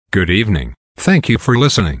Good evening. Thank you for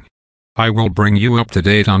listening. I will bring you up to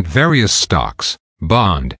date on various stocks,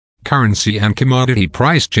 bond, currency and commodity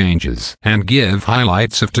price changes and give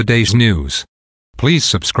highlights of today's news. Please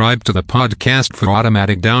subscribe to the podcast for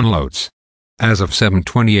automatic downloads. As of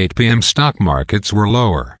 7:28 p.m. stock markets were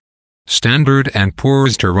lower. Standard &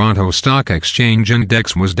 Poor's Toronto Stock Exchange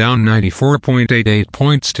Index was down 94.88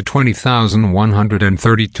 points to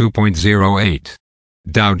 20,132.08.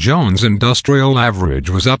 Dow Jones Industrial Average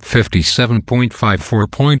was up 57.54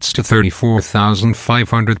 points to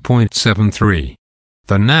 34,500.73.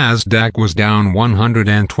 The Nasdaq was down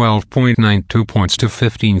 112.92 points to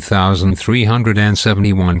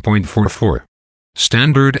 15,371.44.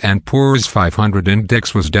 Standard & Poor's 500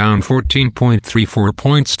 Index was down 14.34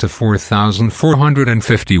 points to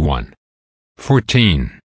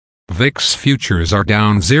 4,451.14. VIX futures are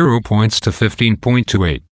down 0 points to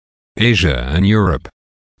 15.28. Asia and Europe.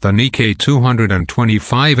 The Nikkei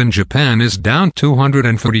 225 in Japan is down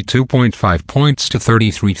 242.5 points to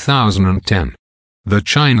 33,010. The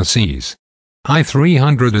China CSI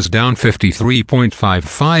 300 is down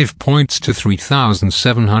 53.55 points to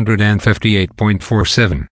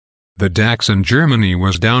 3,758.47. The DAX in Germany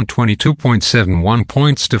was down 22.71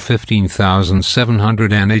 points to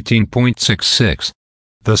 15,718.66.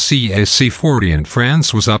 The CAC 40 in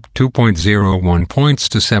France was up 2.01 points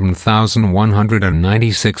to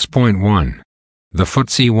 7,196.1. The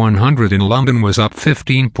FTSE 100 in London was up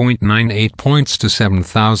 15.98 points to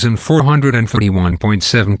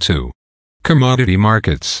 7,441.72. Commodity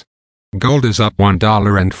markets. Gold is up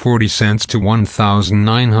 $1.40 to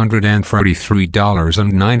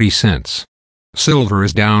 $1,943.90. Silver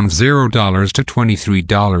is down $0 to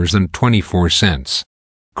 $23.24.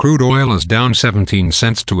 Crude oil is down 17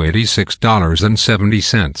 cents to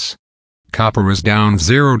 $86.70. Copper is down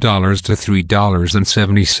 $0 to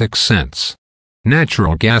 $3.76.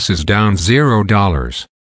 Natural gas is down $0.00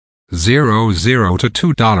 to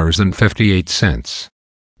 $2.58.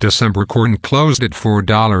 December corn closed at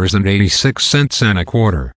 $4.86 and a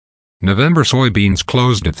quarter. November soybeans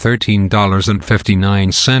closed at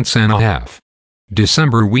 $13.59 and a half.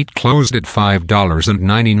 December wheat closed at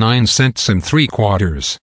 $5.99 and three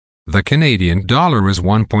quarters. The Canadian dollar is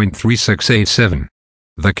 1.3687.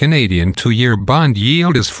 The Canadian 2-year bond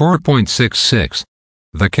yield is 4.66.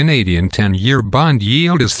 The Canadian 10-year bond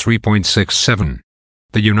yield is 3.67.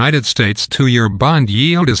 The United States 2-year bond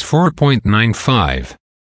yield is 4.95.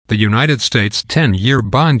 The United States 10-year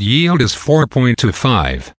bond yield is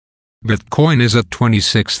 4.25. Bitcoin is at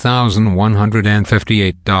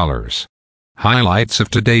 $26,158. Highlights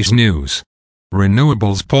of today's news.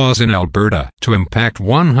 Renewables pause in Alberta to impact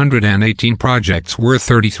 118 projects worth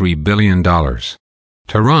 $33 billion.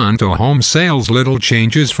 Toronto home sales little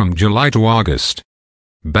changes from July to August.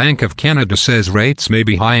 Bank of Canada says rates may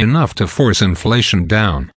be high enough to force inflation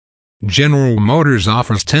down. General Motors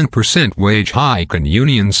offers 10% wage hike and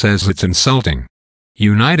union says it's insulting.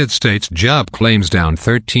 United States job claims down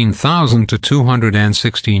 13,000 to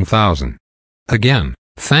 216,000. Again,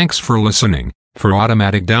 thanks for listening. For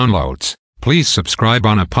automatic downloads, please subscribe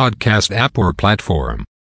on a podcast app or platform.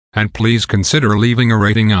 And please consider leaving a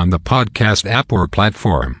rating on the podcast app or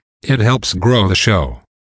platform. It helps grow the show.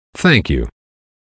 Thank you.